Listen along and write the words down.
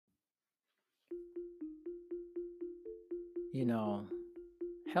You know,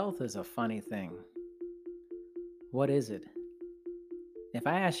 health is a funny thing. What is it? If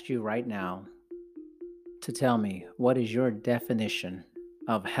I asked you right now to tell me what is your definition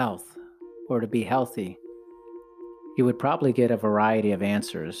of health or to be healthy, you would probably get a variety of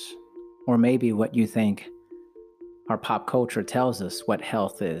answers, or maybe what you think our pop culture tells us what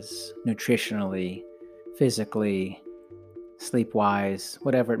health is nutritionally, physically, sleep wise,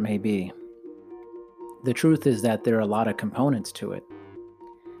 whatever it may be. The truth is that there are a lot of components to it.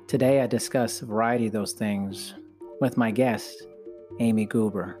 Today, I discuss a variety of those things with my guest, Amy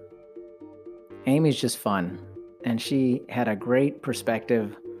Goober. Amy's just fun, and she had a great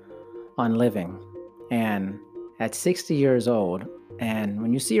perspective on living. And at 60 years old, and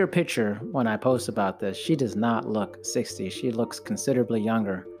when you see her picture when I post about this, she does not look 60. She looks considerably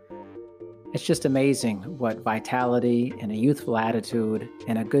younger. It's just amazing what vitality and a youthful attitude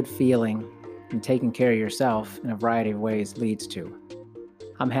and a good feeling and taking care of yourself in a variety of ways leads to.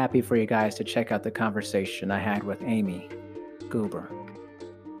 I'm happy for you guys to check out the conversation I had with Amy Goober.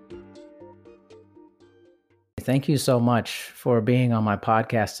 Thank you so much for being on my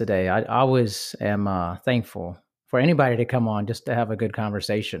podcast today. I always am thankful for anybody to come on just to have a good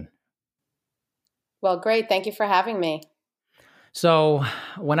conversation. Well, great. Thank you for having me. So,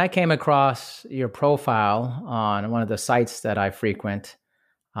 when I came across your profile on one of the sites that I frequent,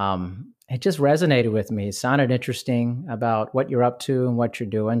 it just resonated with me. It sounded interesting about what you're up to and what you're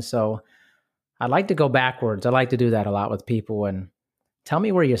doing. So, I'd like to go backwards. I like to do that a lot with people. And tell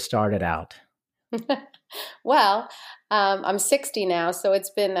me where you started out. Well, I'm 60 now, so it's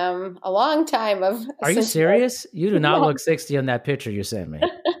been a long time of. Are you serious? You do not look 60 on that picture you sent me.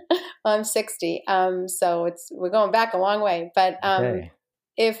 I'm 60, so we're going back a long way. But Okay.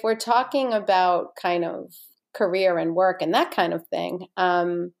 if we're talking about kind of career and work and that kind of thing,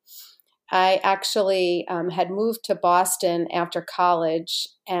 I actually had moved to Boston after college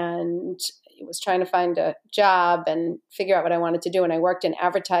and was trying to find a job and figure out what I wanted to do. And I worked in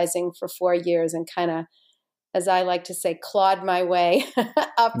advertising for 4 years and kind of, as I like to say, clawed my way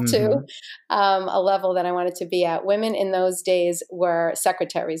up to a level that I wanted to be at. Women in those days were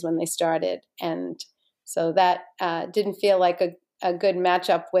secretaries when they started. And so that didn't feel like a good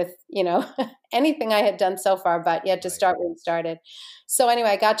matchup with, anything I had done so far, but you had to start where you started. So anyway,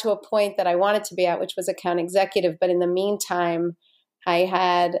 I got to a point that I wanted to be at, which was account executive. But in the meantime, I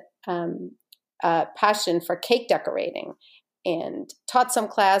had a passion for cake decorating and taught some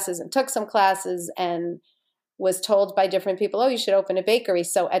classes and took some classes and was told by different people, oh, you should open a bakery.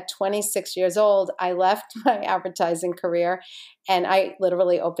 So at 26 years old, I left my advertising career and I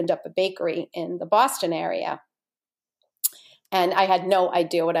literally opened up a bakery in the Boston area. And I had no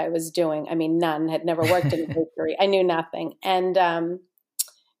idea what I was doing. I mean, none, had never worked in a bakery. I knew nothing. And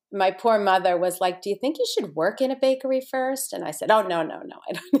my poor mother was like, do you think you should work in a bakery first? And I said, oh, no, I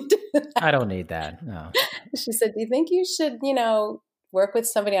don't need to do that. I don't need that. No. She said, do you think you should, work with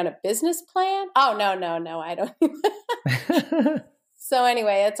somebody on a business plan? Oh, no, I don't. So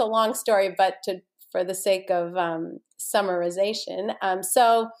anyway, it's a long story, but for the sake of summarization.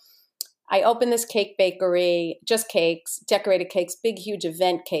 So I opened this cake bakery, just cakes, decorated cakes, big, huge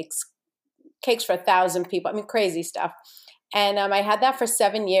event cakes for 1,000 people. I mean, crazy stuff. And I had that for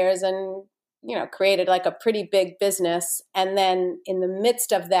 7 years and, created like a pretty big business. And then in the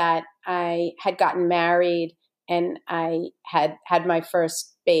midst of that, I had gotten married and I had my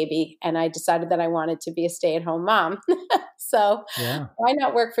first baby and I decided that I wanted to be a stay-at-home mom. So why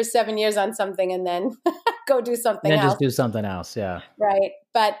not work for 7 years on something and then go do something else? Then just do something else. Yeah. Right.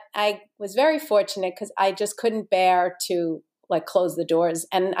 But I was very fortunate because I just couldn't bear to close the doors.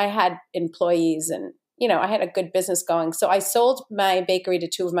 And I had employees and, I had a good business going. So I sold my bakery to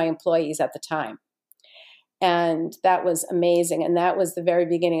 2 of my employees at the time. And that was amazing. And that was the very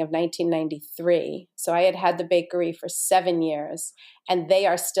beginning of 1993. So I had the bakery for 7 years and they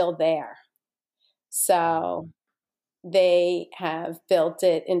are still there. So they have built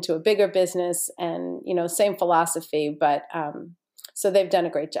it into a bigger business and, same philosophy, but so they've done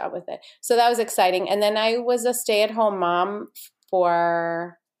a great job with it. So that was exciting. And then I was a stay-at-home mom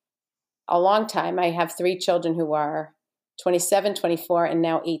for a long time. I have 3 children who are 27, 24, and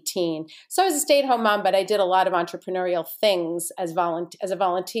now 18. So I was a stay-at-home mom, but I did a lot of entrepreneurial things as a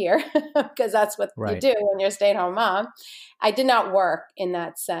volunteer because that's what you do when you're a stay-at-home mom. I did not work in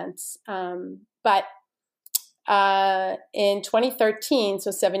that sense. But in 2013,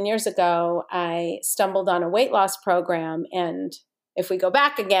 so 7 years ago, I stumbled on a weight loss program. And if we go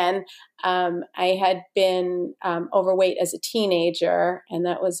back again, I had been overweight as a teenager, and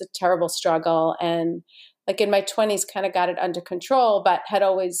that was a terrible struggle. And in my 20s, kind of got it under control, but had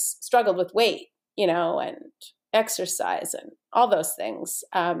always struggled with weight, and exercise and all those things.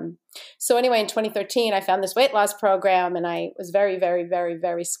 So anyway, in 2013, I found this weight loss program, and I was very, very, very,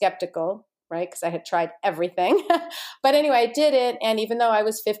 very skeptical, right? Because I had tried everything. But anyway, I did it. And even though I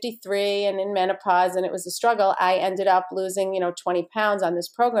was 53 and in menopause and it was a struggle, I ended up losing, 20 pounds on this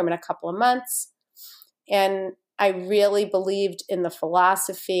program in a couple of months. And I really believed in the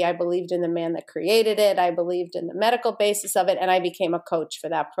philosophy. I believed in the man that created it. I believed in the medical basis of it. And I became a coach for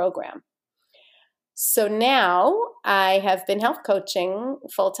that program. So now I have been health coaching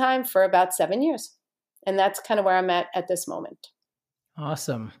full time for about 7 years. And that's kind of where I'm at this moment.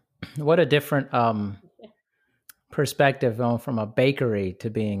 Awesome. What a different perspective going from a bakery to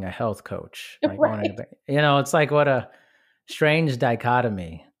being a health coach. Like right. It's like what a strange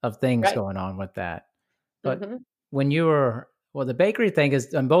dichotomy of things going on with that. But when you were, the bakery thing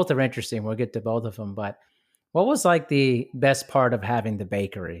is, and both are interesting. We'll get to both of them. But what was like the best part of having the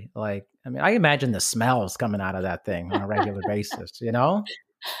bakery? Like, I mean, I imagine the smells coming out of that thing on a regular basis,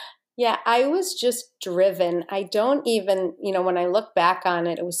 Yeah, I was just driven. I don't even, when I look back on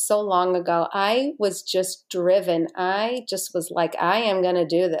it, it was so long ago. I was just driven. I just was like, I am going to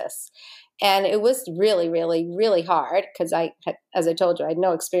do this. And it was really, really, really hard because as I told you, I had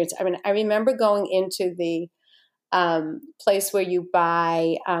no experience. I mean, I remember going into the place where you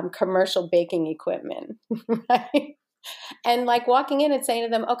buy commercial baking equipment, right? And like walking in and saying to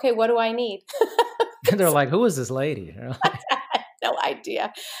them, okay, what do I need? They're like, who is this lady? No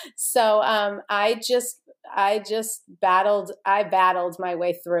idea. So I just battled my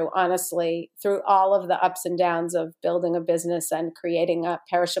way through, honestly, through all of the ups and downs of building a business and creating a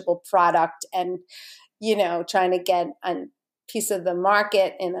perishable product and, trying to get a piece of the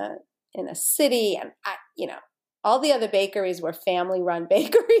market in a city. And all the other bakeries were family run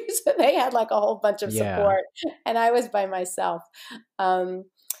bakeries. They had like a whole bunch of support and I was by myself.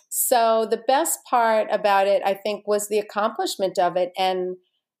 So the best part about it, I think, was the accomplishment of it. And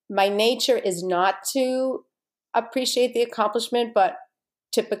my nature is not to appreciate the accomplishment, but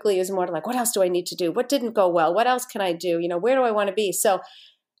typically is more like, what else do I need to do? What didn't go well? What else can I do? Where do I want to be? So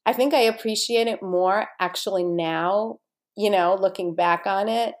I think I appreciate it more actually now, looking back on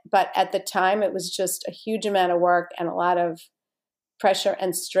it. But at the time, it was just a huge amount of work and a lot of pressure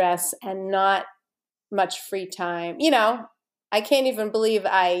and stress and not much free time. I can't even believe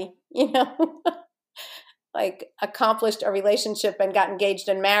I, like accomplished a relationship and got engaged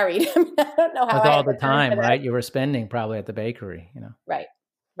and married. I mean, I don't know how. With all the time, right? You were spending probably at the bakery, Right.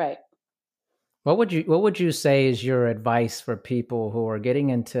 What would you say is your advice for people who are getting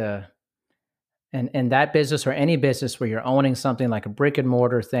into and that business or any business where you're owning something like a brick and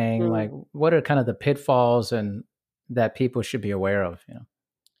mortar thing? Like, what are kind of the pitfalls and that people should be aware of?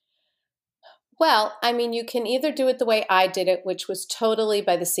 Well, I mean, you can either do it the way I did it, which was totally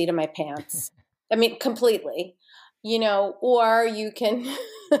by the seat of my pants. I mean, completely, or you can,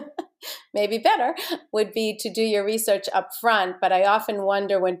 maybe better would be to do your research up front. But I often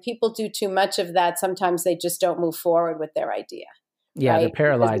wonder when people do too much of that, sometimes they just don't move forward with their idea. Yeah, right? They're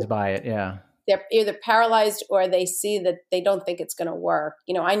paralyzed by it. Yeah. They're either paralyzed or they see that they don't think it's going to work.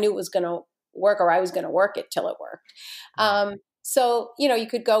 I knew it was going to work or I was going to work it till it worked. So, you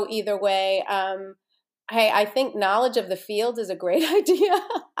could go either way. Hey, I think knowledge of the field is a great idea.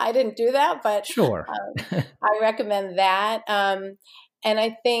 I didn't do that, but sure. I recommend that. And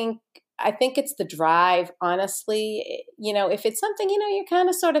I think it's the drive, honestly. If it's something, you're kind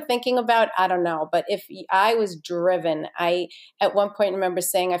of sort of thinking about, I don't know. But if I was driven, I at one point remember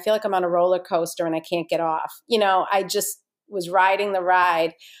saying, I feel like I'm on a roller coaster and I can't get off. I just was riding the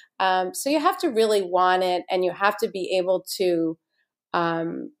ride. So you have to really want it and you have to be able to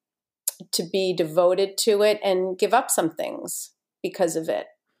be devoted to it and give up some things because of it.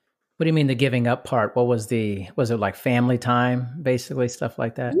 What do you mean the giving up part? Was it like family time, basically, stuff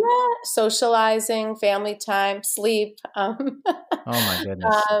like that? Yeah, socializing, family time, sleep. Oh my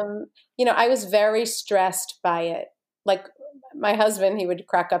goodness. I was very stressed by it. Like my husband, he would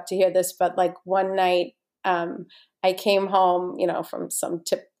crack up to hear this, but like one night I came home, from some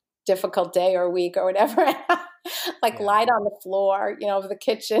difficult day or week or whatever, lied on the floor, of the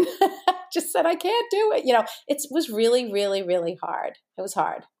kitchen, just said, I can't do it. It was really, really, really hard. It was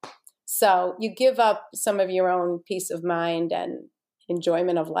hard. So you give up some of your own peace of mind and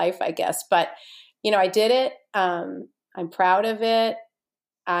enjoyment of life, I guess. But, I did it. I'm proud of it.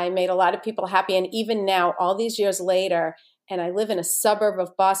 I made a lot of people happy. And even now, all these years later, and I live in a suburb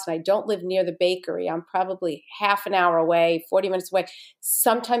of Boston. I don't live near the bakery. I'm probably half an hour away, 40 minutes away.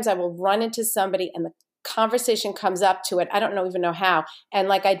 Sometimes I will run into somebody and the conversation comes up to it. I don't even know how. And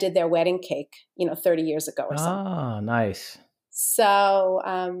like I did their wedding cake, 30 years ago or something. Oh, nice. So,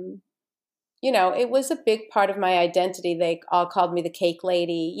 it was a big part of my identity. They all called me the cake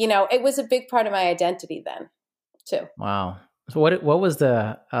lady. It was a big part of my identity then too. Wow. So what was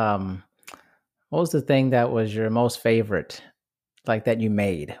the thing that was your most favorite, like that you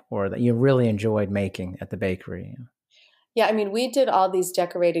made or that you really enjoyed making at the bakery? Yeah, I mean, we did all these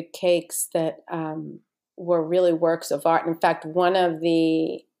decorated cakes that were really works of art. In fact, one of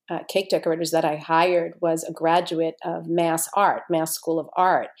the cake decorators that I hired was a graduate of Mass School of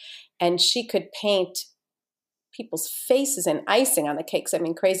Art, and she could paint people's faces and icing on the cakes. I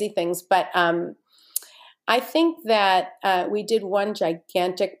mean, crazy things. But I think that we did one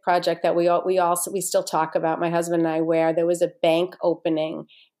gigantic project that we still talk about, my husband and I, where there was a bank opening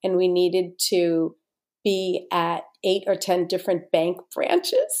and we needed to be at 8 or 10 different bank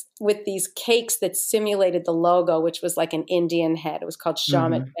branches with these cakes that simulated the logo, which was like an Indian head. It was called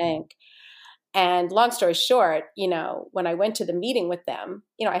Shawmut Bank. And long story short, when I went to the meeting with them,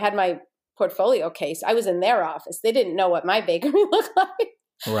 I had my portfolio case. I was in their office. They didn't know what my bakery looked like.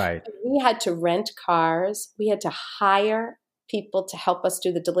 Right. We had to rent cars. We had to hire people to help us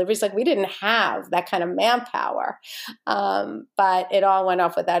do the deliveries. Like, we didn't have that kind of manpower, but it all went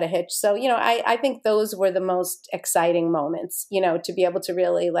off without a hitch. So, I think those were the most exciting moments, to be able to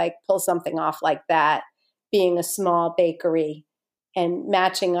really like pull something off like that, being a small bakery and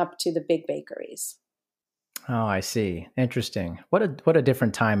matching up to the big bakeries. Oh, I see. Interesting. What a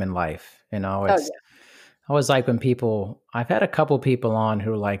different time in life. It's Yeah. I always like when I've had a couple people on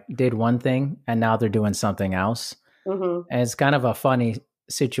who like did one thing and now they're doing something else. Mm-hmm. And it's kind of a funny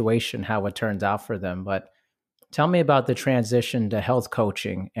situation how it turns out for them. But tell me about the transition to health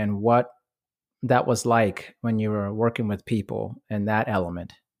coaching and what that was like when you were working with people and that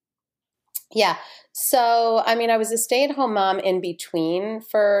element. Yeah. So, I mean, I was a stay-at-home mom in between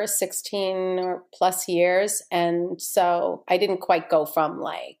for 16 or plus years. And so I didn't quite go from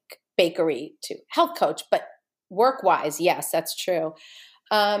like bakery to health coach, but work-wise, yes, that's true.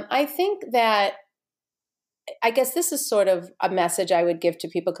 I think that, I guess this is sort of a message I would give to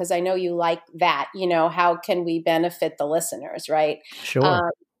people because I know you like that, how can we benefit the listeners, right? Sure.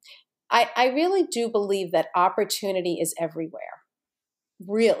 Um, I really do believe that opportunity is everywhere,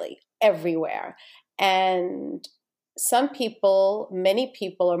 really everywhere. And some people, many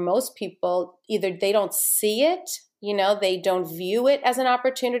people, or most people, either they don't see it, they don't view it as an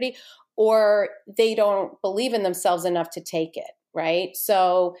opportunity, or they don't believe in themselves enough to take it, right?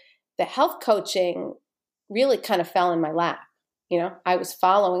 So the health coaching really kind of fell in my lap. I was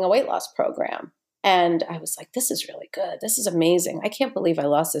following a weight loss program and I was like, this is really good. This is amazing. I can't believe I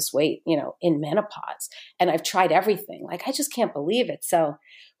lost this weight, in menopause. And I've tried everything. Like, I just can't believe it. So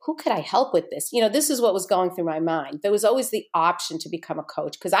who could I help with this? This is what was going through my mind. There was always the option to become a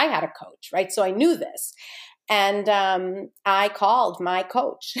coach because I had a coach, right? So I knew this. And I called my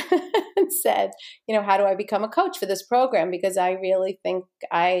coach and said, how do I become a coach for this program? Because I really think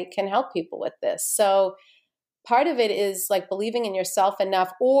I can help people with this. So part of it is like believing in yourself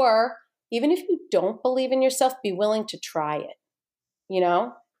enough, or even if you don't believe in yourself, be willing to try it.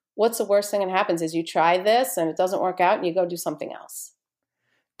 What's the worst thing that happens is you try this and it doesn't work out and you go do something else.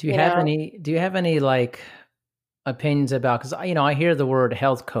 Do you have any like opinions about, because I hear the word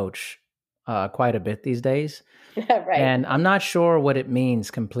health coach quite a bit these days. Right. And I'm not sure what it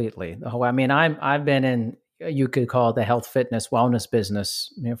means completely. I've been in, you could call it the health, fitness, wellness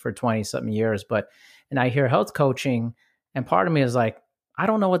business for 20 something years, and I hear health coaching and part of me is like, I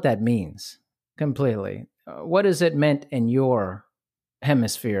don't know what that means completely. What is it meant in your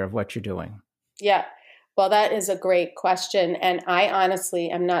hemisphere of what you're doing? Yeah. Well, that is a great question. And I honestly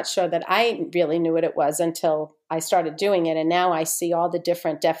am not sure that I really knew what it was until I started doing it. And now I see all the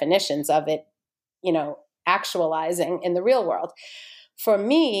different definitions of it, actualizing in the real world. For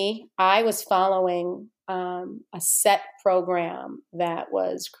me, I was following a set program that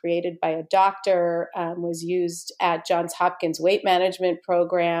was created by a doctor, was used at Johns Hopkins weight management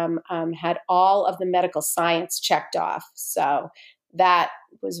program, had all of the medical science checked off. So that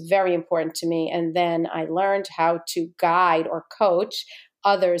was very important to me. And then I learned how to guide or coach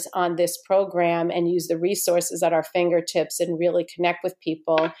others on this program and use the resources at our fingertips and really connect with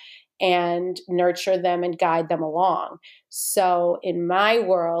people and nurture them and guide them along. So in my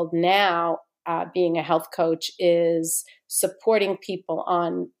world now, being a health coach is supporting people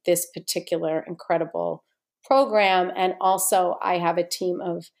on this particular incredible program. And also I have a team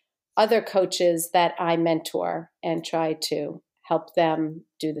of other coaches that I mentor and try to help them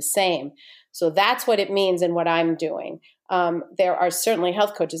do the same. So that's what it means and what I'm doing. There are certainly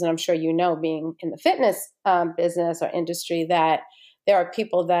health coaches, and I'm sure being in the fitness business or industry, that there are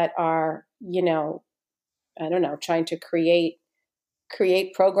people that are, trying to create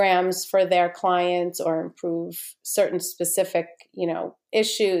create programs for their clients or improve certain specific,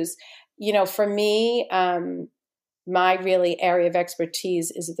 issues. For me, my really area of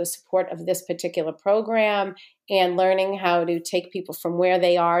expertise is the support of this particular program and learning how to take people from where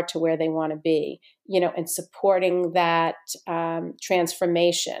they are to where they want to be, and supporting that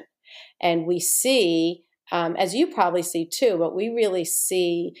transformation. And we see, as you probably see too, but we really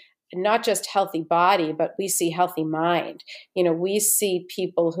see not just healthy body, but we see healthy mind. We see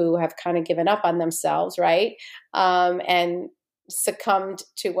people who have kind of given up on themselves, right? And succumbed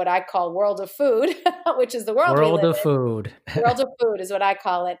to what I call world of food, which is the world we live World of food. World of food is what I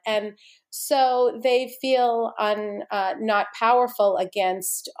call it. And so they feel not powerful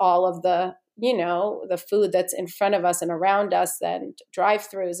against all of the, the food that's in front of us and around us and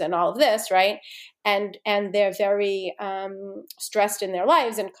drive-throughs and all of this, right? And they're very stressed in their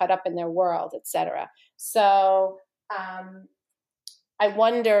lives and caught up in their world, et cetera. So I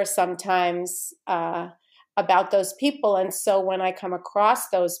wonder sometimes about those people. And so when I come across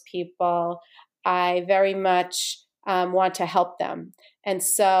those people, I very much want to help them. And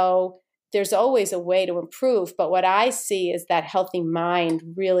so there's always a way to improve. But what I see is that healthy mind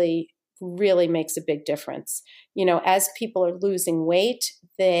really, really makes a big difference. As people are losing weight,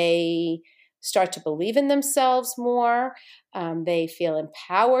 they start to believe in themselves more. They feel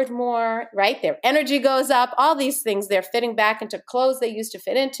empowered more, right? Their energy goes up, all these things. They're fitting back into clothes they used to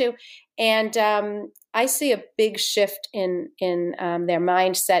fit into. And I see a big shift in their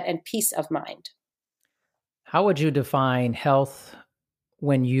mindset and peace of mind. How would you define health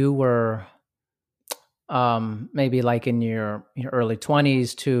when you were maybe like in your early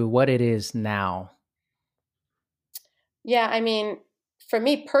 20s to what it is now? Yeah, I mean, for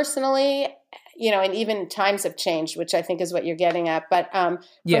me personally, and even times have changed, which I think is what you're getting at. But for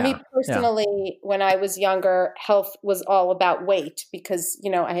me personally, when I was younger, health was all about weight because,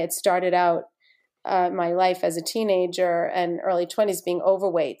 I had started out my life as a teenager and early 20s being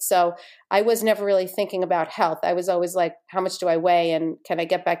overweight. So I was never really thinking about health. I was always like, how much do I weigh and can I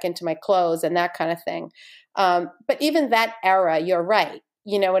get back into my clothes and that kind of thing. But even that era, you're right.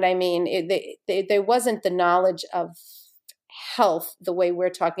 You know what I mean? There wasn't the knowledge of health the way we're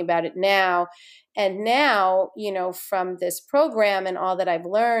talking about it now. And now, from this program and all that I've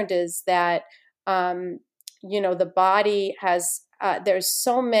learned is that, the body has, there's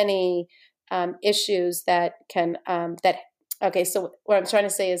so many issues that can, okay, so what I'm trying to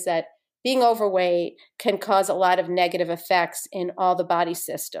say is that being overweight can cause a lot of negative effects in all the body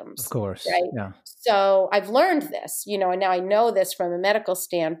systems. Of course. Right. Yeah. So I've learned this, and now I know this from a medical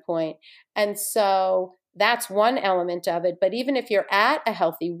standpoint. And so that's one element of it. But even if you're at a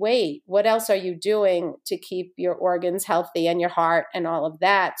healthy weight, what else are you doing to keep your organs healthy and your heart and all of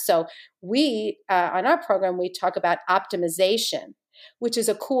that? So we, on our program, we talk about optimization, which is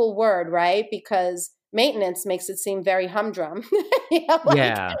a cool word, right? Because maintenance makes it seem very humdrum. You don't want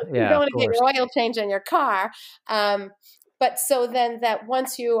to get your oil change in your car. But so then that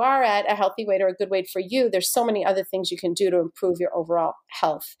once you are at a healthy weight or a good weight for you, there's so many other things you can do to improve your overall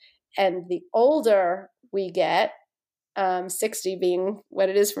health. And the older we get, 60 being what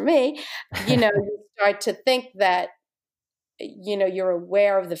it is for me, you start to think that, you're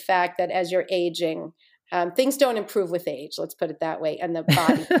aware of the fact that as you're aging, things don't improve with age. Let's put it that way. And the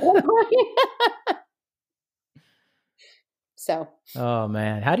body. So. Oh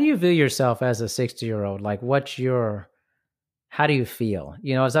man. How do you view yourself as a 60-year-old? Like how do you feel?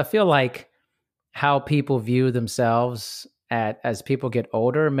 As I feel like how people view themselves as people get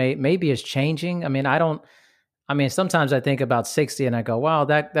older, maybe is changing. Sometimes I think about 60 and I go, wow,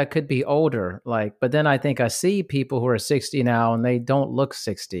 that could be older. But then I think I see people who are 60 now and they don't look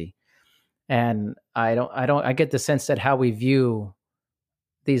 60. And I get the sense that how we view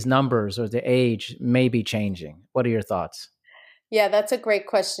these numbers or the age may be changing. What are your thoughts? Yeah, that's a great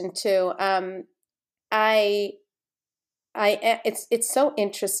question too. It's so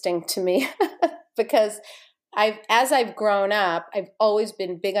interesting to me because as I've grown up, I've always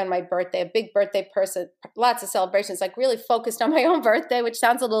been big on my birthday, a big birthday person, lots of celebrations, like really focused on my own birthday, which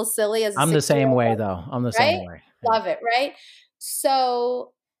sounds a little silly as I'm the same way though. I'm the same way. Love it, right?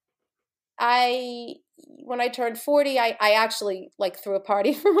 So when I turned 40, I actually threw a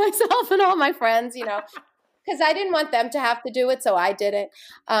party for myself and all my friends, because I didn't want them to have to do it. So I did it.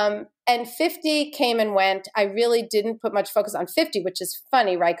 And 50 came and went. I really didn't put much focus on 50, which is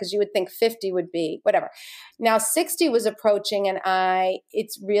funny, right? Because you would think 50 would be whatever. Now 60 was approaching and it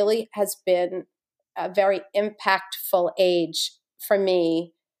really has been a very impactful age for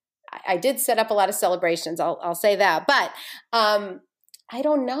me. I did set up a lot of celebrations. I'll say that. But I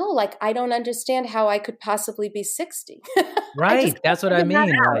don't know. Like, I don't understand how I could possibly be 60. I just Right. can't That's what I figure that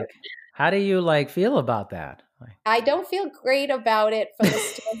mean. out. Like, how do you like feel about that? Like, I don't feel great about it from the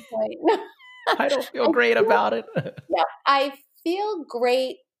standpoint. I don't feel I great feel, about it. no, I feel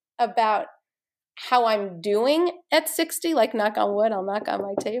great about how I'm doing at 60, like knock on wood, I'll knock on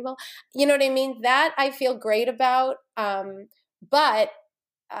my table. You know what I mean? That I feel great about. But,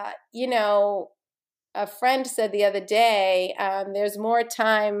 you know, a friend said the other day, there's more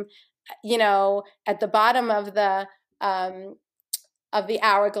time, you know, at the bottom um, of the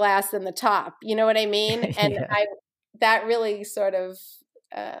hourglass than the top. You know what I mean? And Yeah. that really sort of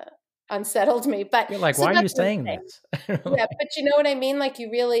uh, unsettled me. But You're like, so why are you that's one saying thing. this? Yeah, but you know what I mean? Like,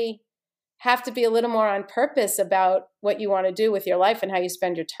 you really have to be a little more on purpose about what you want to do with your life and how you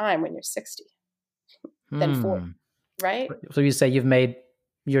spend your time when you're 60 than 40, Hmm. right? So you say you've made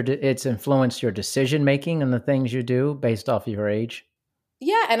it's influenced your decision making and the things you do based off of your age?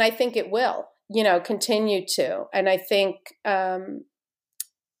 Yeah, and I think it will, you know, continue to. And I think,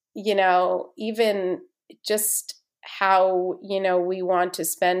 you know, even just how, you know, we want to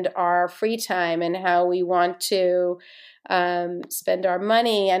spend our free time and how we want to spend our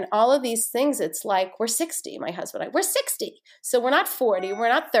money and all of these things. It's like, we're 60, my husband and I, we're 60. So we're not 40, we're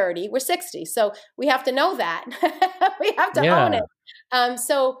not 30, we're 60. So we have to know that. We have to own Yeah. it.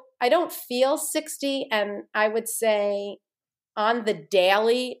 So I don't feel 60. And I would say on the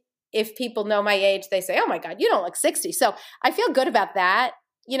daily, if people know my age, they say, oh my God, you don't look 60. So I feel good about that,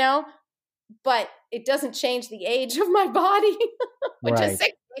 you know, but it doesn't change the age of my body, which is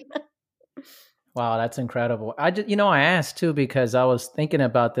Right. 60. Wow, that's incredible. I just, I asked too because I was thinking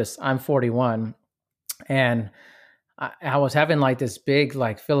about this. I'm 41, and I was having like this big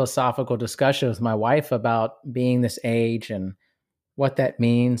like philosophical discussion with my wife about being this age and what that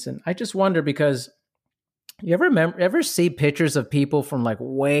means. And I just wonder because you ever see pictures of people from like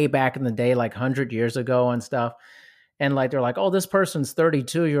way back in the day, like 100 years ago and stuff, and like they're like, oh, this person's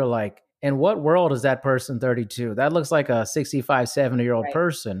 32. You're like, in what world is that person 32? That looks like a 65, 70-year-old Right.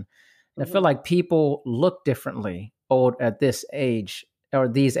 person. And I feel Mm-hmm. like people look differently old at this age or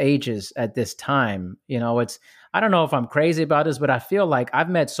these ages at this time. It's I don't know if I'm crazy about this, but I feel like I've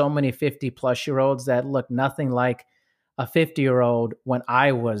met so many 50+ year olds that look nothing like a 50-year-old when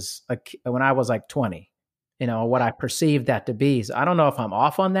I was like 20. What I perceived that to be. So I don't know if I'm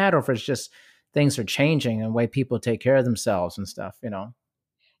off on that or if it's just things are changing and the way people take care of themselves and stuff.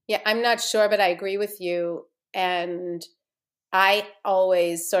 Yeah, I'm not sure, but I agree with you. And I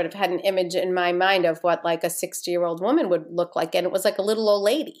always sort of had an image in my mind of what like a 60-year-old woman would look like. And it was like a little old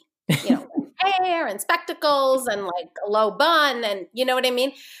lady, you know, hair and spectacles and like a low bun. And you know what I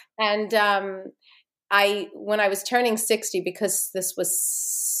mean? And when I was turning 60, because this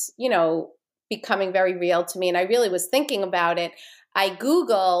was, you know, becoming very real to me, and I really was thinking about it, I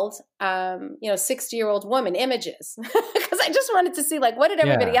Googled, you know, 60-year-old woman images because I just wanted to see, like, what did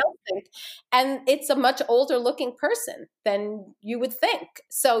everybody Yeah. else think? And it's a much older looking person than you would think.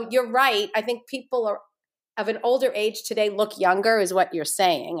 So you're right. I think people are of an older age today look younger, is what you're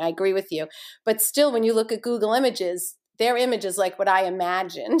saying. I agree with you. But still, when you look at Google images, their image is like what I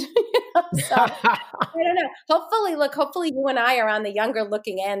imagined. So I don't know. Hopefully you and I are on the younger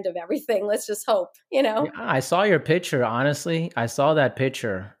looking end of everything. Let's just hope, you Yeah, know? I saw your picture, honestly. I saw that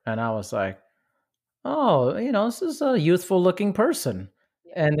picture and I was like, oh, this is a youthful looking person.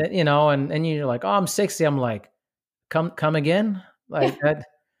 And and you're like, oh, I'm 60. I'm like, come again? Yeah. Like that.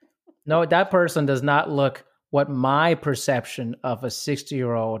 No, that person does not look what my perception of a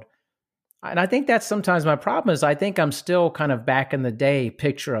 60-year-old. And I think that's sometimes my problem is I think I'm still kind of back in the day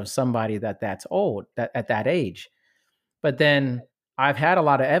picture of somebody that's old that at that age. But then I've had a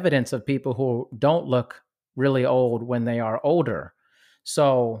lot of evidence of people who don't look really old when they are older.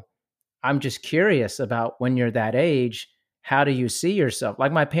 So I'm just curious about when you're that age, how do you see yourself?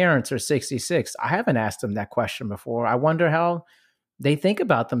 Like my parents are 66. I haven't asked them that question before. I wonder how they think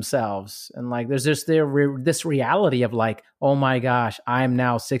about themselves. And like there's just this reality of like, oh my gosh, I'm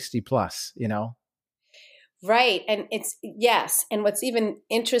now 60 plus. Right. And it's yes. And what's even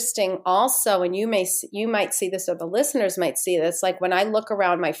interesting also, and you might see this or the listeners might see this, like when I look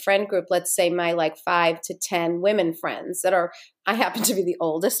around my friend group, let's say my like 5 to 10 women friends that are, I happen to be the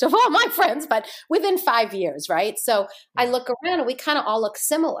oldest of all my friends, but within 5 years, right? So I Yeah. look around and we kind of all look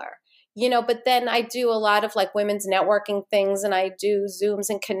similar, you know, but then I do a lot of like women's networking things and I do Zooms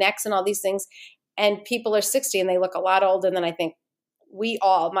and connects and all these things. And people are 60 and they look a lot older than I think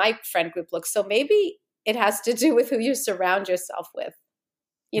my friend group looks. So maybe it has to do with who you surround yourself with.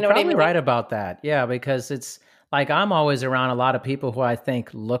 You You're know what I probably mean? right about that. Yeah, because it's like I'm always around a lot of people who I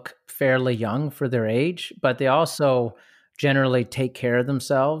think look fairly young for their age, but they also generally take care of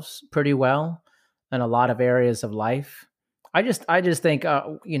themselves pretty well in a lot of areas of life. I just think,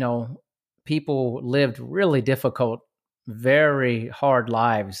 people lived really difficult, very hard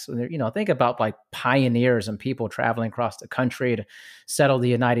lives. Think about like pioneers and people traveling across the country to settle the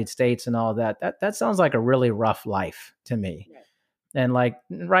United States and all that. That sounds like a really rough life to me. Right. And like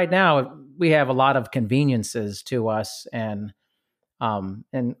right now, we have a lot of conveniences to us, and I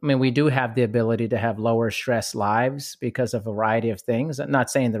mean, we do have the ability to have lower stress lives because of a variety of things. I'm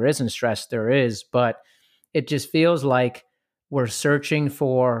not saying there isn't stress, there is, but it just feels like we're searching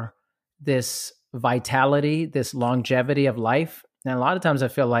for this vitality, this longevity of life. And a lot of times I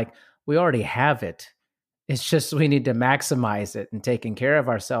feel like we already have it. It's just we need to maximize it and taking care of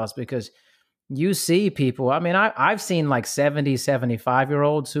ourselves, because you see people. I mean, I've seen like 70,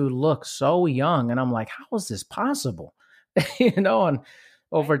 75-year-olds who look so young. And I'm like, how is this possible? And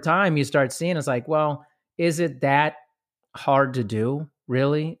over time you start seeing it's like, well, is it that hard to do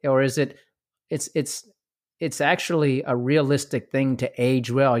really? Or is it's actually a realistic thing to age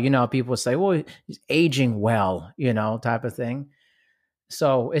well? People say, well, he's aging well, type of thing.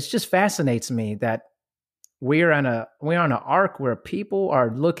 So it just fascinates me that we're on an arc where people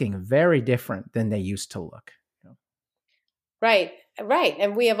are looking very different than they used to look. Right. Right.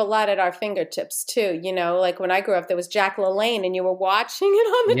 And we have a lot at our fingertips too. Like when I grew up, there was Jack LaLanne and you were watching it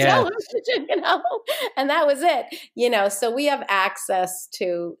on the television, and that was it, so we have access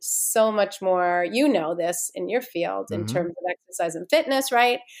to so much more, this in your field in terms of exercise and fitness.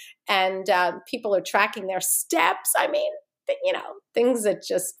 Right. And people are tracking their steps. I mean, things that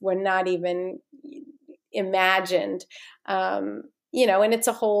just were not even imagined. And it's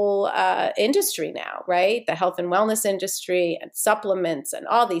a whole industry now, right? The health and wellness industry and supplements and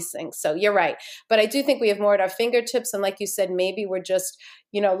all these things. So you're right. But I do think we have more at our fingertips. And like you said, maybe we're just,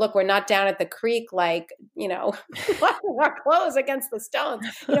 look, we're not down at the creek, like, washing our clothes against the stones.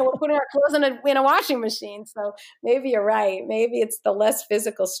 We're putting our clothes in a washing machine. So maybe you're right. Maybe it's the less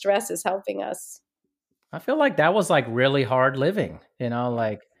physical stress is helping us. I feel like that was like really hard living,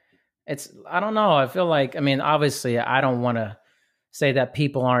 like I don't know. I feel like, I mean, obviously I don't want to say that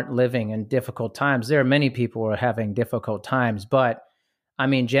people aren't living in difficult times. There are many people who are having difficult times, but I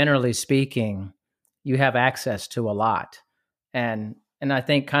mean, generally speaking, you have access to a lot. And I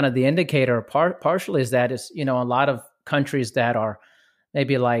think kind of the indicator partially is that is, a lot of countries that are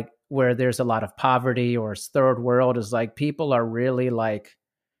maybe like where there's a lot of poverty or third world is like people are really like,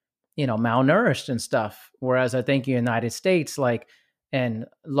 malnourished and stuff. Whereas I think in the United States, like in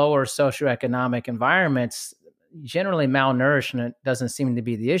lower socioeconomic environments, generally malnourishment doesn't seem to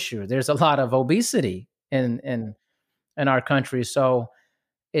be the issue. There's a lot of obesity in our country. So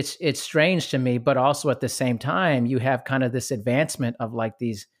it's strange to me, but also at the same time, you have kind of this advancement of like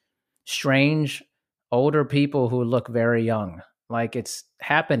these strange older people who look very young. Like it's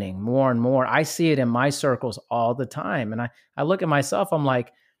happening more and more. I see it in my circles all the time. And I look at myself, I'm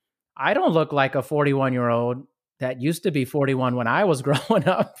like, I don't look like a 41-year-old that used to be 41 when I was growing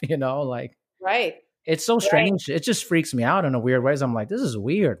up, like. Right. It's so strange. Right. It just freaks me out in a weird ways. I'm like, this is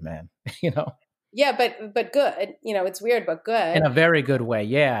weird, man. Yeah, but good. It's weird, but good. In a very good way.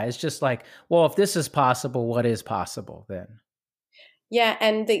 Yeah. It's just like, well, if this is possible, what is possible then? Yeah.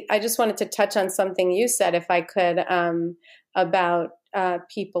 And I just wanted to touch on something you said, if I could, about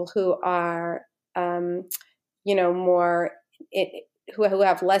people who are, more, who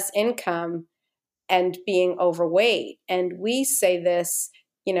have less income and being overweight. And we say this,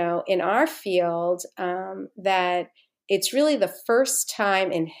 in our field, that it's really the first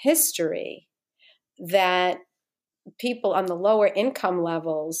time in history that people on the lower income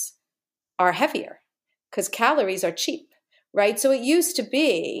levels are heavier because calories are cheap, right? So it used to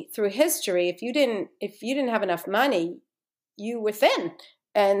be through history, if you didn't have enough money, you were thin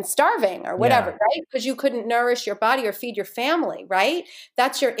and starving or whatever, right? Because you couldn't nourish your body or feed your family, right?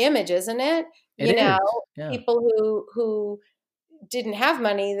 That's your image, isn't it? People who didn't have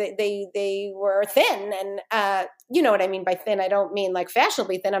money, they were thin. And you know what I mean by thin? I don't mean like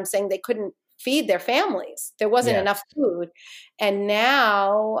fashionably thin. I'm saying they couldn't feed their families. There wasn't enough food. And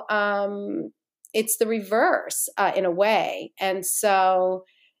now it's the reverse in a way. And so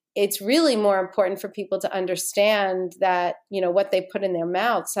it's really more important for people to understand that, what they put in their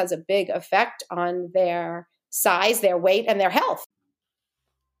mouths has a big effect on their size, their weight, and their health.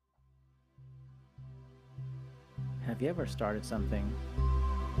 Have you ever started something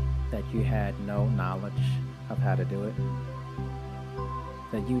that you had no knowledge of how to do it?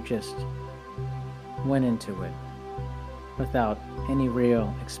 That you just went into it without any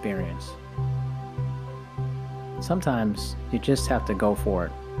real experience? Sometimes you just have to go for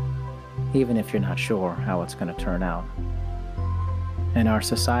it, even if you're not sure how it's going to turn out. In our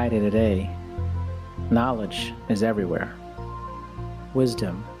society today, knowledge is everywhere.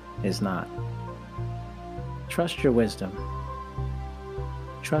 Wisdom is not. Trust your wisdom.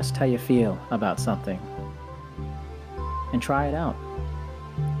 Trust how you feel about something. And try it out.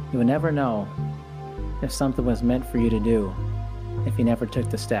 You will never know if something was meant for you to do if you never took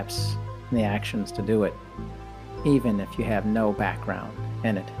the steps and the actions to do it, even if you have no background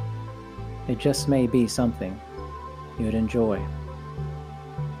in it. It just may be something you'd enjoy.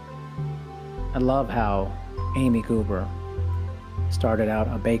 I love how Amy Goober started out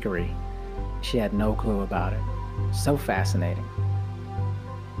a bakery. She had no clue about it. So fascinating.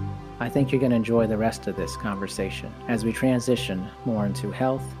 I think you're going to enjoy the rest of this conversation as we transition more into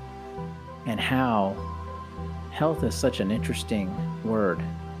health and how health is such an interesting word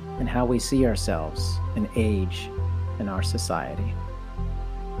and how we see ourselves in age in our society.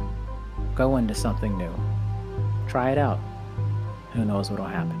 Go into something new. Try it out. Who knows what'll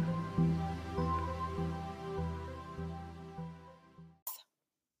happen?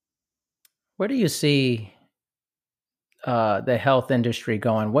 Where do you see the health industry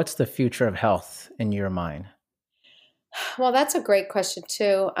going? What's the future of health in your mind? Well, that's a great question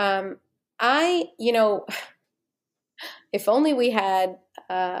too. If only we had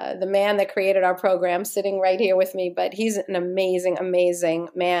the man that created our program sitting right here with me, but he's an amazing, amazing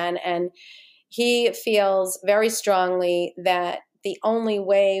man. And he feels very strongly that the only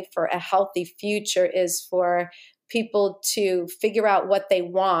way for a healthy future is for people to figure out what they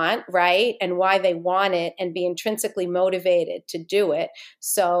want, right? And why they want it and be intrinsically motivated to do it.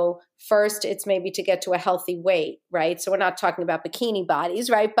 So first, it's maybe to get to a healthy weight, right? So we're not talking about bikini bodies,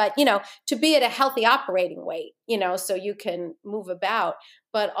 right? But, to be at a healthy operating weight, so you can move about,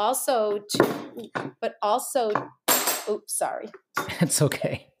 but also, oops, sorry. It's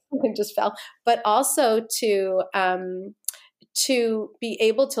okay. It just fell. But also to be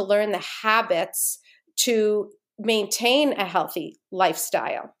able to learn the habits to maintain a healthy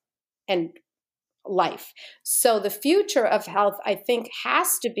lifestyle and life. So the future of health, I think,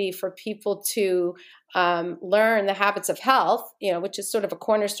 has to be for people to learn the habits of health, which is sort of a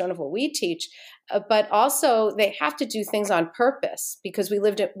cornerstone of what we teach. But also they have to do things on purpose because we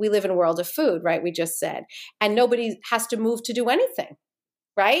live in a world of food, right? We just said, and nobody has to move to do anything.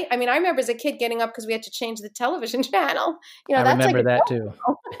 Right? I mean, I remember as a kid getting up because we had to change the television channel. I that's remember that too.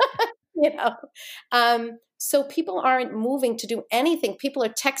 So people aren't moving to do anything. People are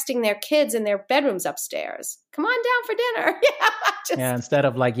texting their kids in their bedrooms upstairs. Come on down for dinner. Instead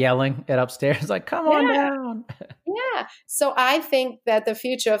of like yelling it upstairs, like, come on down. Yeah. So I think that the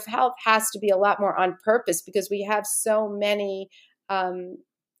future of health has to be a lot more on purpose because we have so many,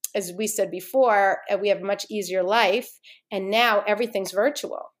 as we said before, we have a much easier life. And now everything's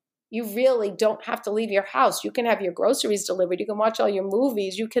virtual. You really don't have to leave your house. You can have your groceries delivered. You can watch all your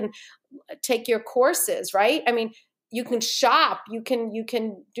movies. You can take your courses, right? I mean, you can shop. You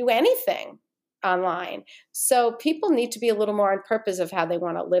can do anything online. So people need to be a little more on purpose of how they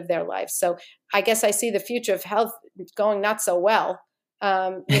want to live their life. So I guess I see the future of health going not so well.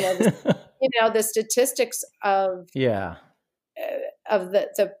 The statistics of the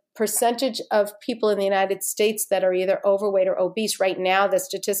percentage of people in the United States that are either overweight or obese. Right now, the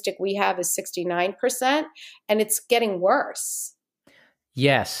statistic we have is 69%, and it's getting worse.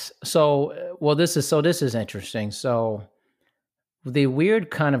 Yes. So, this is interesting. So the weird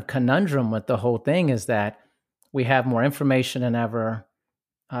kind of conundrum with the whole thing is that we have more information than ever.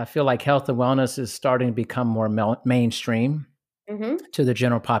 I feel like health and wellness is starting to become more mainstream to the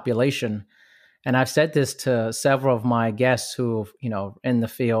general population. And I've said this to several of my guests who, in the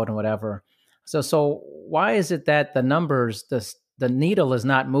field and whatever. So why is it that the numbers, the needle is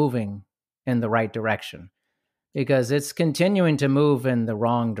not moving in the right direction? Because it's continuing to move in the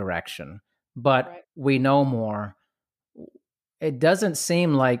wrong direction, but we know more. It doesn't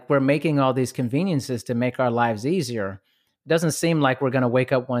seem like we're making all these conveniences to make our lives easier. It doesn't seem like we're going to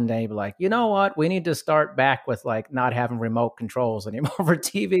wake up one day and be like, you know what, we need to start back with like not having remote controls anymore for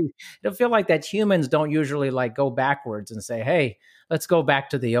TV. It'll feel like that humans don't usually like go backwards and say, hey, let's go back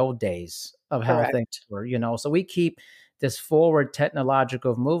to the old days of how things were, So we keep this forward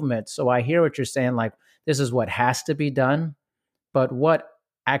technological movement. So I hear what you're saying, like this is what has to be done, but what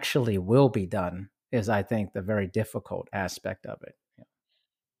actually will be done is, I think, the very difficult aspect of it.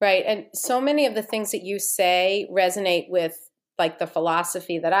 Right. And so many of the things that you say resonate with like the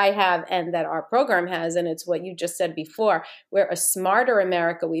philosophy that I have and that our program has. And it's what you just said before. We're a smarter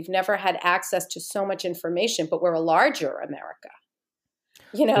America. We've never had access to so much information, but we're a larger America.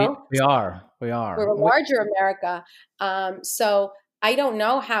 We are. We're a larger America. So I don't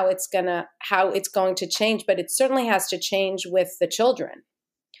know how it's going to change, but it certainly has to change with the children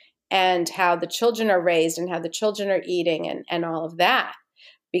and how the children are raised and how the children are eating and all of that,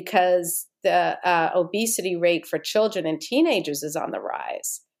 because the obesity rate for children and teenagers is on the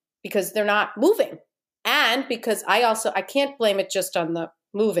rise because they're not moving. And because I can't blame it just on the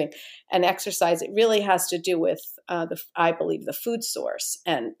moving and exercise. It really has to do with I believe the food source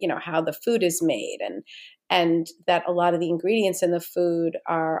and, how the food is made, and that a lot of the ingredients in the food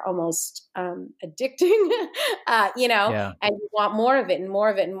are almost addicting, Yeah. and you want more of it and more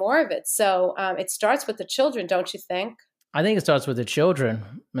of it and more of it. So it starts with the children, don't you think? I think it starts with the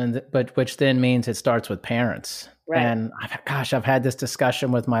children, but which then means it starts with parents. Right. And I've had this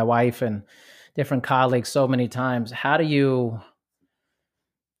discussion with my wife and different colleagues so many times. How do you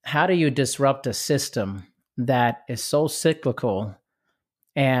disrupt a system that is so cyclical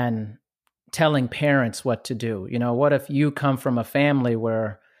and telling parents what to do? What if you come from a family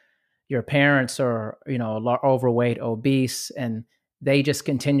where your parents are, overweight, obese, and they just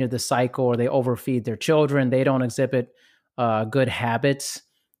continue the cycle, or they overfeed their children, they don't exhibit good habits,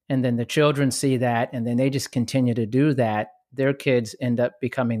 and then the children see that, and then they just continue to do that. Their kids end up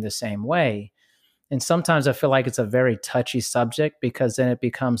becoming the same way. And sometimes I feel like it's a very touchy subject, because then it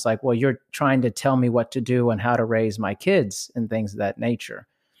becomes like, well, you're trying to tell me what to do and how to raise my kids and things of that nature.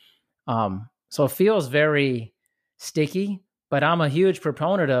 So it feels very sticky, but I'm a huge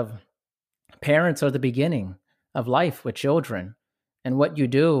proponent of parents are the beginning of life with children. And what you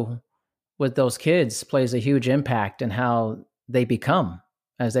do with those kids plays a huge impact in how they become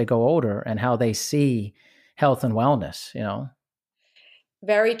as they go older and how they see health and wellness.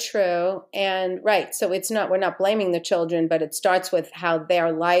 Very true. And right. So we're not blaming the children, but it starts with how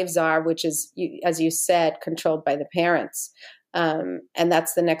their lives are, which is, as you said, controlled by the parents. And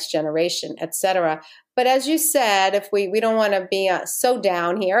that's the next generation, et cetera. But as you said, if we don't want to be so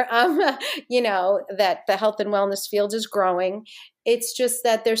down here, that the health and wellness field is growing. It's just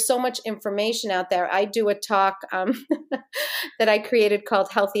that there's so much information out there. I do a talk that I created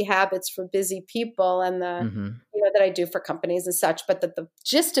called Healthy Habits for Busy People, and that I do for companies and such. But the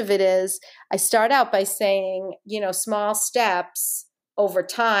gist of it is, I start out by saying, small steps over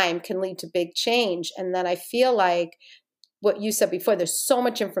time can lead to big change. And then I feel like what you said before, there's so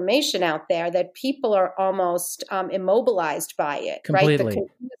much information out there that people are almost immobilized by it. Completely.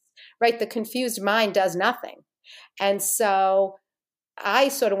 Right. The confused mind does nothing. And so I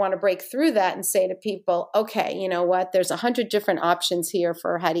sort of want to break through that and say to people, okay, you know what? There's 100 different options here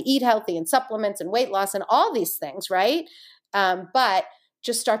for how to eat healthy and supplements and weight loss and all these things, right? But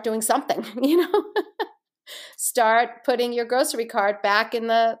just start doing something, Start putting your grocery cart back in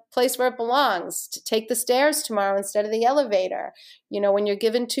the place where it belongs. To take the stairs tomorrow instead of the elevator. When you're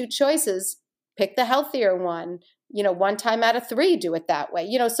given two choices, pick the healthier one. 1 time out of 3, do it that way.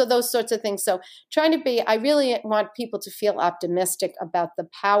 So those sorts of things. So I really want people to feel optimistic about the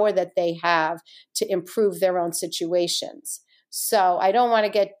power that they have to improve their own situations. So I don't want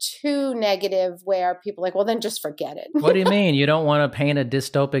to get too negative where people are like, well, then just forget it. What do you mean? You don't want to paint a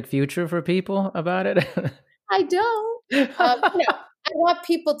dystopic future for people about it? I don't. I want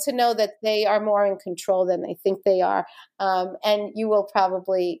people to know that they are more in control than they think they are. And you will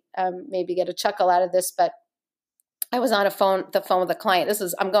probably maybe get a chuckle out of this, but I was on the phone with a client.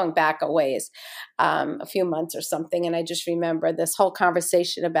 I'm going back a ways, a few months or something. And I just remember this whole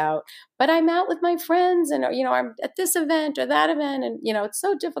conversation about, but I'm out with my friends and, I'm at this event or that event. And, it's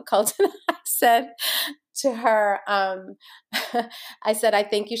so difficult. And I said to her, I said, I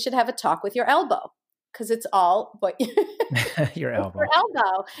think you should have a talk with your elbow. Because it's all what your elbow. Your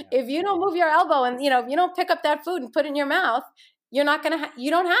elbow. Yeah. If you don't move your elbow and, if you don't pick up that food and put it in your mouth, you're not going to,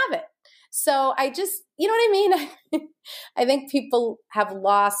 you don't have it. So I just, you know what I mean? I think people have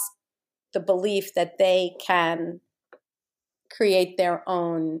lost the belief that they can create their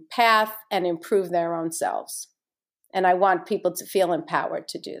own path and improve their own selves. And I want people to feel empowered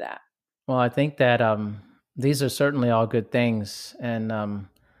to do that. Well, I think that these are certainly all good things. And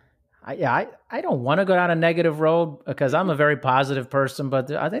I don't want to go down a negative road because I'm a very positive person,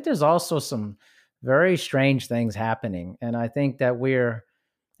 but I think there's also some very strange things happening. And I think that we're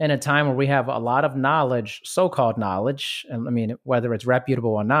in a time where we have a lot of knowledge, so-called knowledge, and I mean, whether it's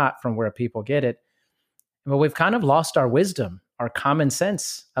reputable or not from where people get it, but we've kind of lost our wisdom, our common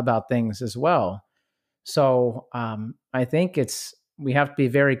sense about things as well. So I think we have to be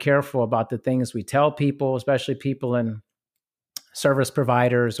very careful about the things we tell people, especially people in service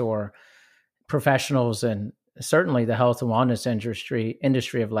providers or professionals, and certainly the health and wellness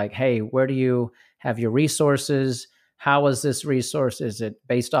industry of like, hey, where do you have your resources? How is this resource? Is it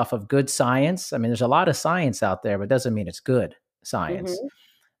based off of good science? I mean, there's a lot of science out there, but it doesn't mean it's good. science? Mm-hmm.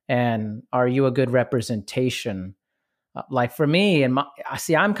 And are you a good representation? Like for me, and I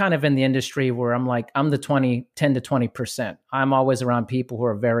see, I'm kind of in the industry where I'm like, I'm the 10 to 20%. I'm always around people who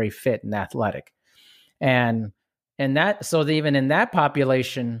are very fit and athletic. And even in that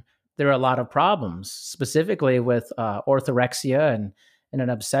population, there are a lot of problems, specifically with orthorexia and an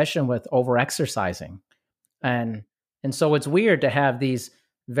obsession with overexercising. And so it's weird to have these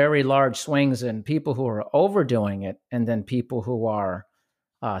very large swings in people who are overdoing it, and then people who are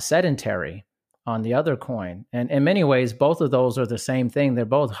sedentary on the other coin. And in many ways, both of those are the same thing. They're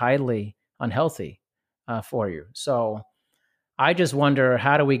both highly unhealthy for you. So I just wonder,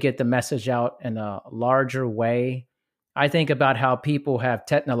 how do we get the message out in a larger way? I think about how people have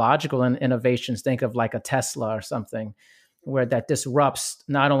technological innovations. Think of like a Tesla or something, where that disrupts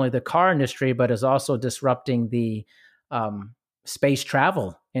not only the car industry, but is also disrupting the space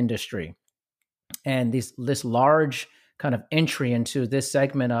travel industry. And this large kind of entry into this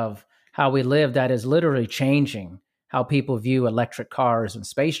segment of how we live that is literally changing how people view electric cars and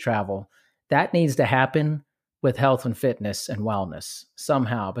space travel. That needs to happen with health and fitness and wellness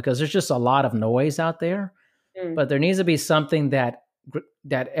somehow, because there's just a lot of noise out there. Mm. But there needs to be something that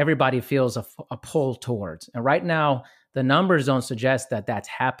everybody feels a pull towards. And right now, the numbers don't suggest that that's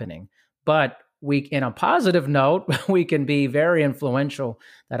happening. But in a positive note, we can be very influential,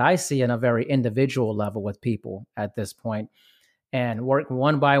 that I see, in a very individual level with people at this point, and work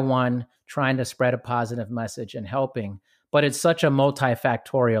one by one, trying to spread a positive message and helping. But it's such a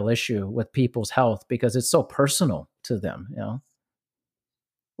multifactorial issue with people's health because it's so personal to them, you know?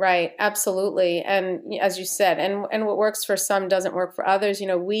 Right, absolutely. And as you said, and what works for some doesn't work for others.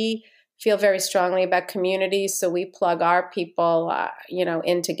 We feel very strongly about community, so we plug our people,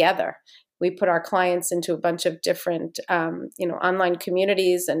 in together. We put our clients into a bunch of different, online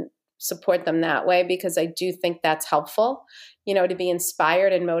communities and support them that way, because I do think that's helpful, to be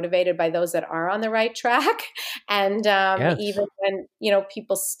inspired and motivated by those that are on the right track. And Yes. even when,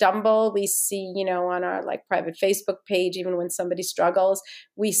 people stumble, we see, on our like private Facebook page, even when somebody struggles,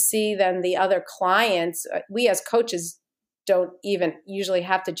 we see then the other clients, we as coaches don't even usually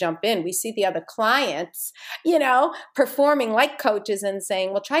have to jump in. We see the other clients, performing like coaches and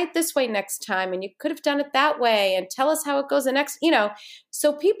saying, well, try it this way next time. And you could have done it that way. And tell us how it goes the next,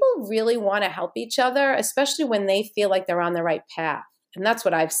 So people really want to help each other, especially when they feel like they're on the right path. And that's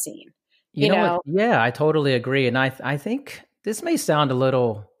what I've seen, You know what? Yeah, I totally agree. And I think this may sound a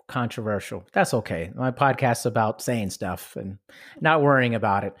little controversial. That's okay. My podcast's about saying stuff and not worrying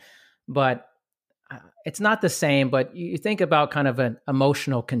about it. But it's not the same, but you think about kind of an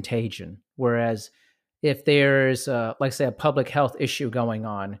emotional contagion. Whereas if there's, like, say, a public health issue going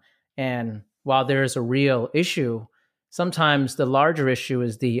on, and while there's a real issue, sometimes the larger issue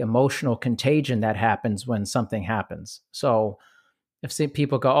is the emotional contagion that happens when something happens. So if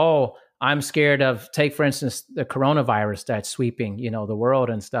people go, oh, I'm scared of, take for instance, the coronavirus that's sweeping, the world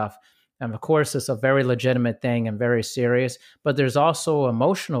and stuff. And of course, it's a very legitimate thing and very serious, but there's also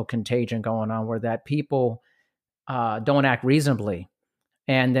emotional contagion going on, where that people don't act reasonably.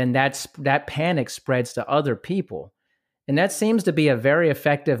 And then that panic spreads to other people. And that seems to be a very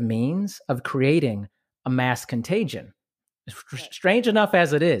effective means of creating a mass contagion, strange enough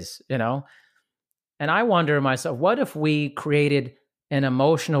as it is, And I wonder to myself, what if we created an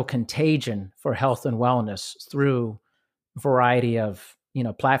emotional contagion for health and wellness through a variety of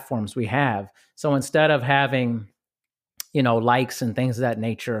platforms we have? So instead of having likes and things of that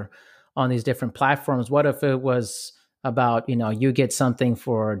nature on these different platforms, what if it was about you get something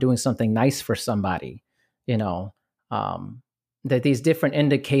for doing something nice for somebody, that these different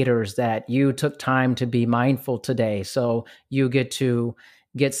indicators that you took time to be mindful today, so you get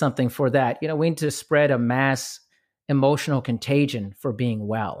something for that. We need to spread a mass emotional contagion for being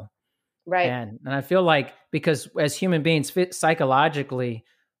well. Right. And I feel like, because as human beings, psychologically,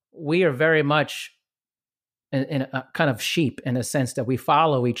 we are very much in a kind of sheep, in a sense that we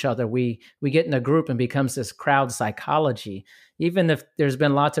follow each other. We get in a group and becomes this crowd psychology. Even if there's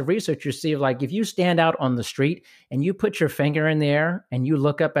been lots of research, you see, like, if you stand out on the street and you put your finger in the air and you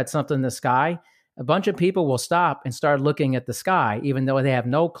look up at something in the sky, a bunch of people will stop and start looking at the sky, even though they have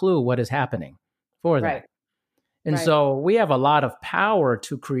no clue what is happening for that. Right. And so we have a lot of power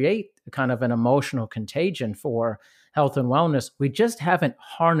to create kind of an emotional contagion for health and wellness. We just haven't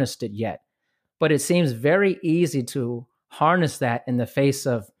harnessed it yet. But it seems very easy to harness that in the face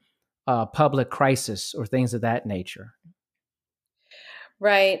of public crisis or things of that nature.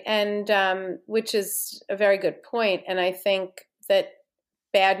 Right. And which is a very good point. And I think that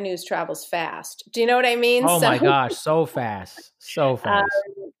bad news travels fast. Do you know what I mean? Oh my gosh, so fast, so fast.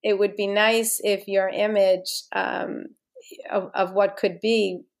 It would be nice if your image, of what could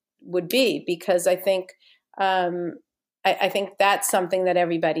be would be, because um, I think that's something that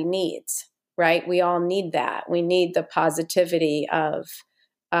everybody needs, right? We all need that. We need the positivity of,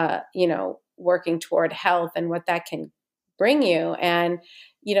 working toward health and what that can bring you. And,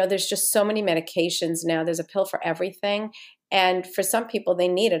 there's just so many medications now. There's a pill for everything. And for some people, they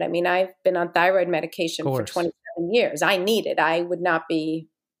need it. I mean, I've been on thyroid medication for 27 years. I need it. I would not be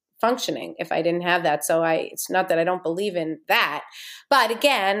functioning if I didn't have that. So it's not that I don't believe in that. But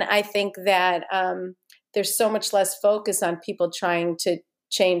again, I think that there's so much less focus on people trying to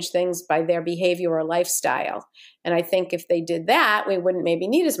change things by their behavior or lifestyle. And I think if they did that, we wouldn't maybe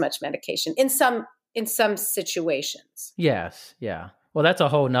need as much medication in some situations. Yes. Yeah. Well, that's a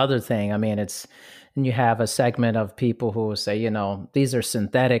whole nother thing. I mean, and you have a segment of people who will say, these are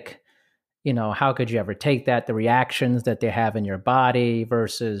synthetic, how could you ever take that? The reactions that they have in your body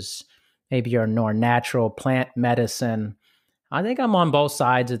versus maybe your more natural plant medicine. I think I'm on both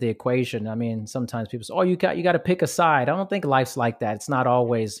sides of the equation. I mean, sometimes people say, "Oh, you got to pick a side." I don't think life's like that. It's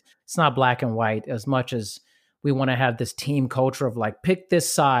not black and white as much as we want to have this team culture of like, pick this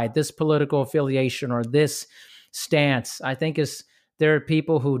side, this political affiliation or this stance. I think there are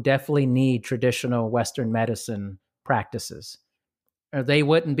people who definitely need traditional Western medicine practices, or they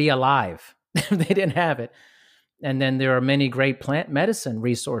wouldn't be alive if they didn't have it. And then there are many great plant medicine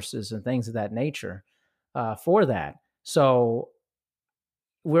resources and things of that nature for that. So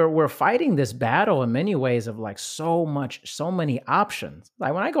we're fighting this battle in many ways of like so many options.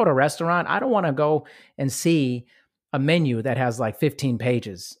 Like when I go to a restaurant, I don't want to go and see a menu that has like 15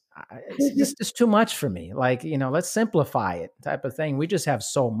 pages. It's just too much for me. Like, let's simplify it type of thing. We just have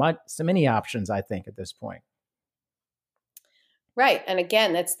so many options, I think, at this point. Right. And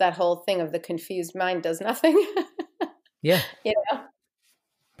again, that's that whole thing of the confused mind does nothing. Yeah.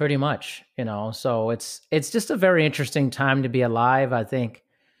 Pretty much, so it's just a very interesting time to be alive. I think,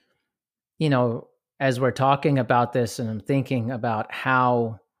 as we're talking about this and I'm thinking about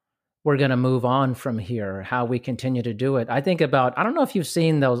how we're going to move on from here, how we continue to do it. I think about, I don't know if you've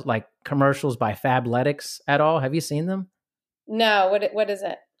seen those like commercials by Fabletics at all. Have you seen them? No. What is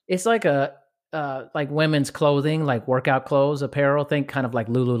it? It's like like women's clothing, like workout clothes, apparel, think kind of like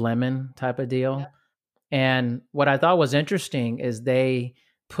Lululemon type of deal. Yeah. And what I thought was interesting is they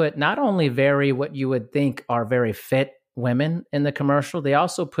put not only what you would think are very fit women in the commercial, they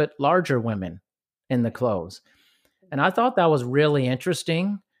also put larger women in the clothes. And I thought that was really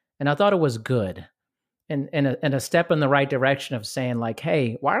interesting. And I thought it was good and a step in the right direction of saying like,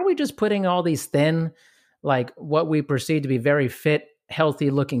 hey, why are we just putting all these thin, like what we perceive to be very fit, healthy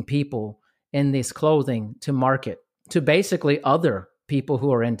looking people in this clothing to market to basically other people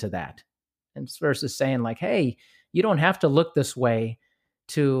who are into that? And versus saying like, hey, you don't have to look this way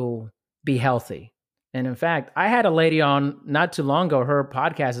to be healthy. And in fact, I had a lady on not too long ago, her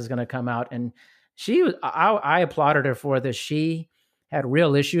podcast is going to come out, and I applauded her for this. She had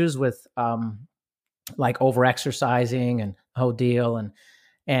real issues with like over exercising and the whole deal.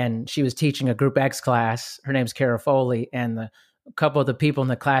 And she was teaching a group X class. Her name's Kara Foley. And a couple of the people in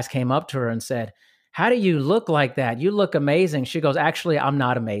the class came up to her and said, "How do you look like that? You look amazing." She goes, "Actually, I'm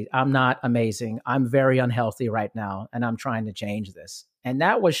not amazing. I'm not amazing. I'm very unhealthy right now. And I'm trying to change this." And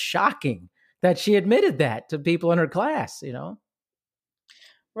that was shocking that she admitted that to people in her class,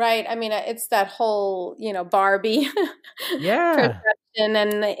 Right. I mean, it's that whole, Barbie perception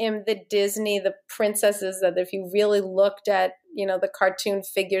and the Disney, the princesses, that if you really looked at, the cartoon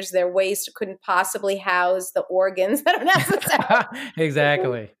figures, their waist couldn't possibly house the organs that are necessary.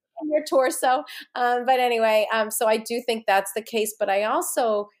 Exactly. In your torso. But anyway, so I do think that's the case. But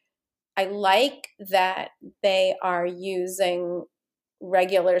I like that they are using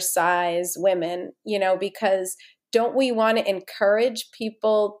regular size women, because don't we want to encourage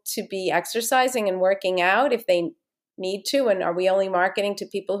people to be exercising and working out if they need to? And are we only marketing to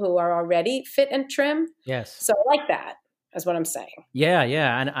people who are already fit and trim? Yes. So I like that. That's what I'm saying. Yeah.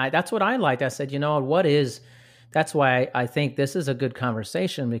 Yeah. And that's what I liked. I said, that's why I think this is a good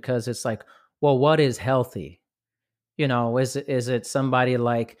conversation, because it's like, well, what is healthy? Is it somebody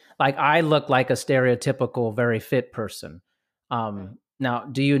like I look like a stereotypical, very fit person? Now,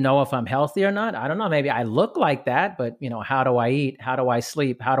 do you know if I'm healthy or not? I don't know. Maybe I look like that, but how do I eat? How do I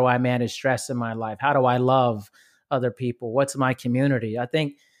sleep? How do I manage stress in my life? How do I love other people? What's my community? I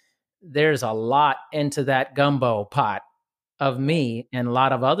think there's a lot into that gumbo pot of me and a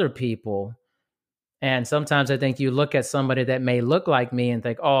lot of other people. And sometimes I think you look at somebody that may look like me and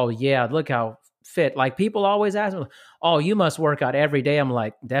think, oh yeah, look how fit. Like people always ask me, oh, you must work out every day. I'm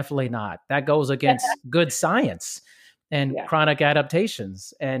like, definitely not. That goes against good science and chronic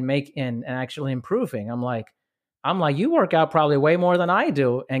adaptations and actually improving. I'm like, I'm like, you work out probably way more than I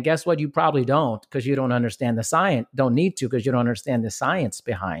do. And guess what? You probably don't, because you don't understand the science, don't need to, because you don't understand the science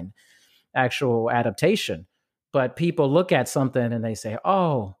behind actual adaptation. But people look at something and they say,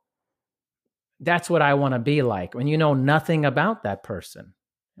 oh, that's what I want to be like, when you know nothing about that person.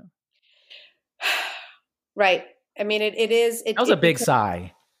 Right. I mean, it is, That was a it big becomes,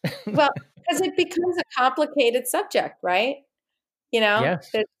 sigh. well, because it becomes a complicated subject, right? Yes.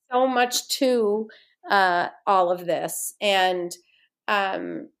 There's so much to all of this. And,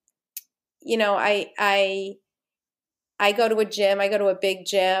 um, I go to a gym, I go to a big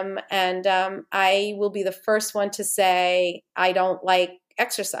gym, and I will be the first one to say, I don't like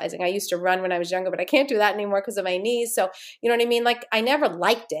exercising. I used to run when I was younger, but I can't do that anymore because of my knees. So, you know what I mean? Like, I never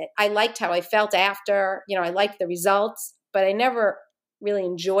liked it. I liked how I felt after, I liked the results, but I never really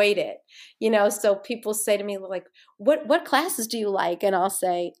enjoyed it. So people say to me, like, what classes do you like? And I'll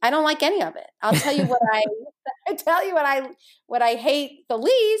say, I don't like any of it. I'll tell you what I tell you what I hate the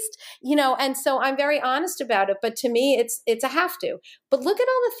least, and so I'm very honest about it. But to me, it's a have to. But look at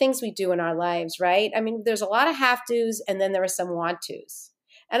all the things we do in our lives, right? I mean, there's a lot of have tos, and then there are some want tos.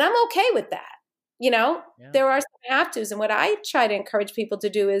 And I'm okay with that. Yeah. There are some have tos. And what I try to encourage people to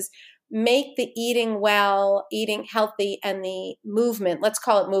do is make the eating well, eating healthy, and the movement, let's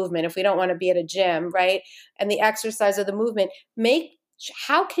call it movement if we don't want to be at a gym, right? And the exercise or the movement,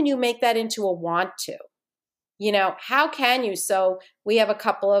 how can you make that into a want to? How can you? So we have a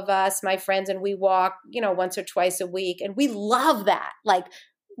couple of us, my friends, and we walk, once or twice a week. And we love that. Like,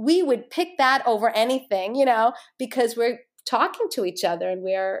 we would pick that over anything, because we're talking to each other, and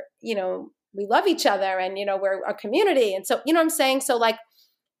we're, we love each other, and, we're a community. And so, what I'm saying? So, like,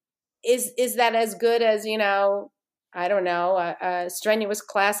 is that as good as, I don't know, a strenuous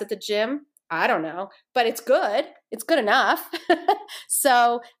class at the gym? I don't know, but it's good. It's good enough.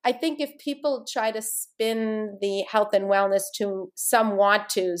 So I think if people try to spin the health and wellness to some want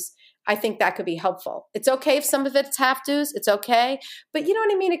tos, I think that could be helpful. It's okay if some of it's have tos, it's okay. But you know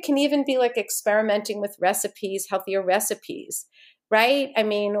what I mean? It can even be like experimenting with recipes, healthier recipes, right? I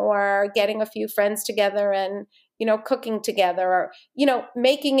mean, or getting a few friends together and, cooking together, or,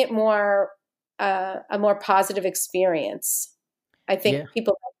 making it a more positive experience. I Yeah. think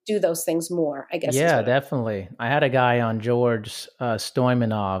people do those things more, I guess is Yeah, what I'm. definitely. I had a guy on, George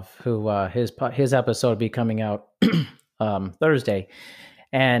Stoimanov, who his episode will be coming out Thursday,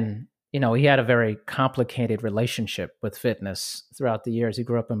 and he had a very complicated relationship with fitness throughout the years. He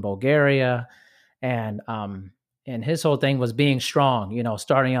grew up in Bulgaria, and his whole thing was being strong.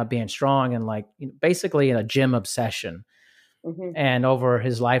 Starting out being strong, and like basically in a gym obsession. Mm-hmm. And over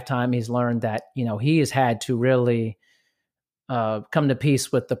his lifetime, he's learned that he has had to really come to peace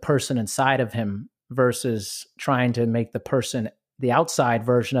with the person inside of him versus trying to make the outside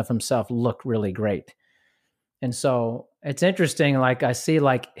version of himself, look really great. And so it's interesting. Like, I see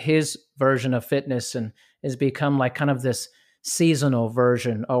like his version of fitness and has become like kind of this seasonal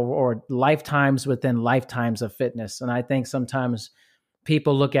version, or lifetimes within lifetimes of fitness. And I think sometimes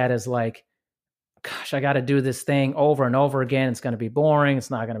people look at it as like, gosh, I got to do this thing over and over again. It's going to be boring.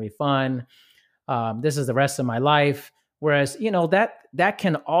 It's not going to be fun. This is the rest of my life. Whereas, that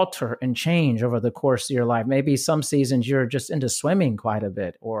can alter and change over the course of your life. Maybe some seasons you're just into swimming quite a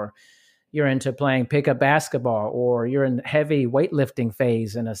bit, or you're into playing pickup basketball, or you're in heavy weightlifting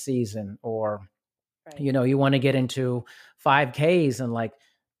phase in a season, or, Right. you want to get into 5Ks, and like,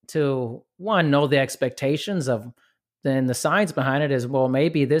 to know the expectations of, then the science behind it is, well,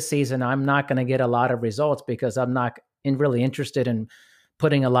 maybe this season I'm not going to get a lot of results because I'm not really interested in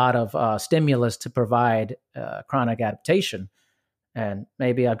putting a lot of stimulus to provide chronic adaptation. And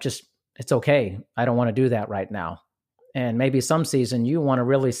maybe it's okay. I don't want to do that right now. And maybe some season you want to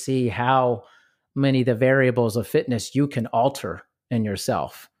really see how many of the variables of fitness you can alter in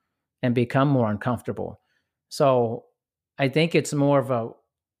yourself and become more uncomfortable. So I think it's more of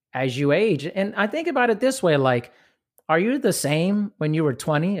as you age. And I think about it this way, like, are you the same when you were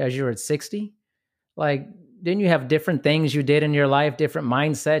 20 as you were at 60? Like, didn't you have different things you did in your life, different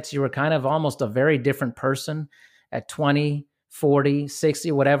mindsets? You were kind of almost a very different person at 20, 40,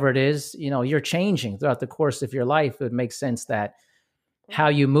 60, whatever it is. You're changing throughout the course of your life. It makes sense that how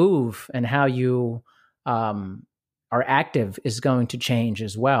you move and how you are active is going to change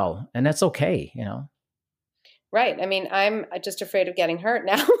as well. And that's okay, Right. I mean, I'm just afraid of getting hurt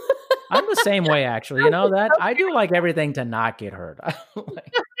now. I'm the same way, actually. That I do like everything to not get hurt.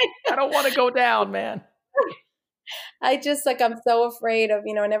 I don't want to go down, man. I just like, I'm so afraid of,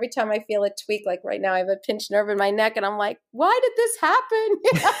 and every time I feel a tweak, like right now I have a pinched nerve in my neck and I'm like, why did this happen?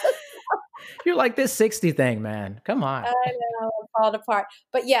 You're like this 60 thing, man. Come on. I know, I'm falling apart.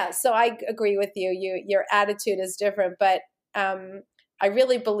 But yeah, so I agree with you. Your attitude is different, but I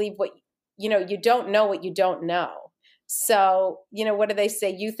really believe you don't know what you don't know. So, what do they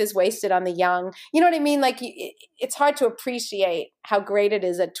say? Youth is wasted on the young. You know what I mean? Like it's hard to appreciate how great it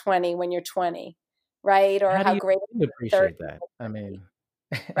is at 20 when you're 20, right? Or How do how you great it is at 30, appreciate that? I mean,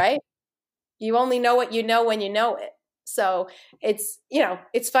 right? You only know what you know when you know it. So it's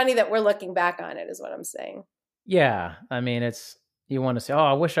funny that we're looking back on it, is what I'm saying. yeah. I mean, you want to say, oh,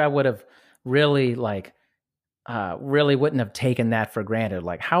 I wish I would have really really wouldn't have taken that for granted.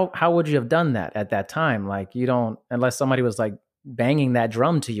 Like, how would you have done that at that time? Like, you don't, unless somebody was like banging that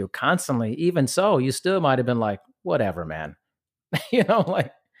drum to you constantly. Even so, you still might have been like, whatever, man.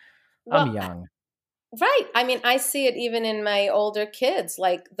 Like I'm Well, young. right. I mean, I see it even in my older kids.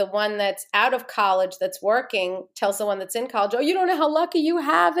 Like the one that's out of college that's working tells the one that's in college, "Oh, you don't know how lucky you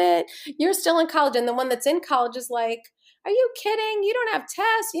have it. You're still in college." And the one that's in college is like, "Are you kidding? You don't have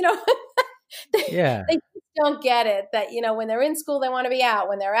tests." Yeah. They just don't get it that, when they're in school, they want to be out.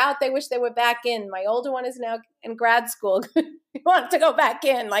 When they're out, they wish they were back in. My older one is now in grad school. He wants to go back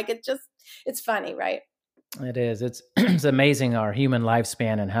in. Like it's funny, right? It is. It's it's amazing our human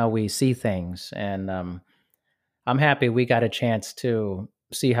lifespan and how we see things. And I'm happy we got a chance to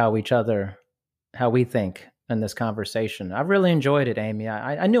see how we think in this conversation. I've really enjoyed it, Amy.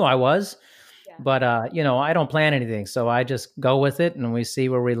 I knew I was, Yeah. but I don't plan anything, so I just go with it, and we see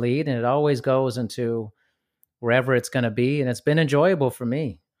where we lead, and it always goes into wherever it's going to be, and it's been enjoyable for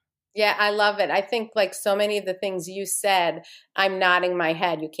me. Yeah, I love it. I think like so many of the things you said, I'm nodding my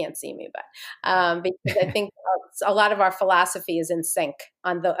head. You can't see me, but because I think a lot of our philosophy is in sync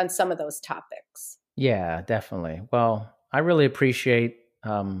on some of those topics. Yeah, definitely. Well, I really appreciate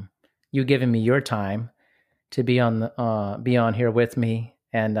you giving me your time to be on here with me.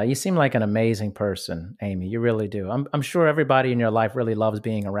 And you seem like an amazing person, Amy. You really do. I'm sure everybody in your life really loves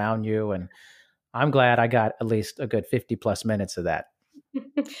being around you, and I'm glad I got at least a good 50 plus minutes of that.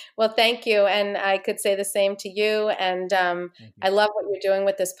 Well, thank you. And I could say the same to you. And Thank you. I love what you're doing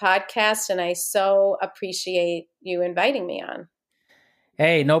with this podcast. And I so appreciate you inviting me on.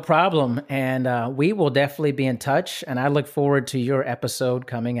 Hey, no problem. And we will definitely be in touch. And I look forward to your episode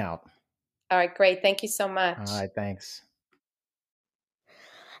coming out. All right, great. Thank you so All much. right. Thanks.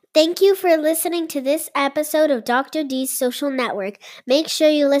 Thank you for listening to this episode of Dr. D's Social Network. Make sure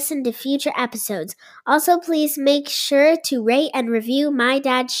you listen to future episodes. Also, please make sure to rate and review My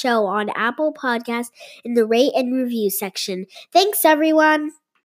Dad's Show on Apple Podcasts in the rate and review section. Thanks, everyone.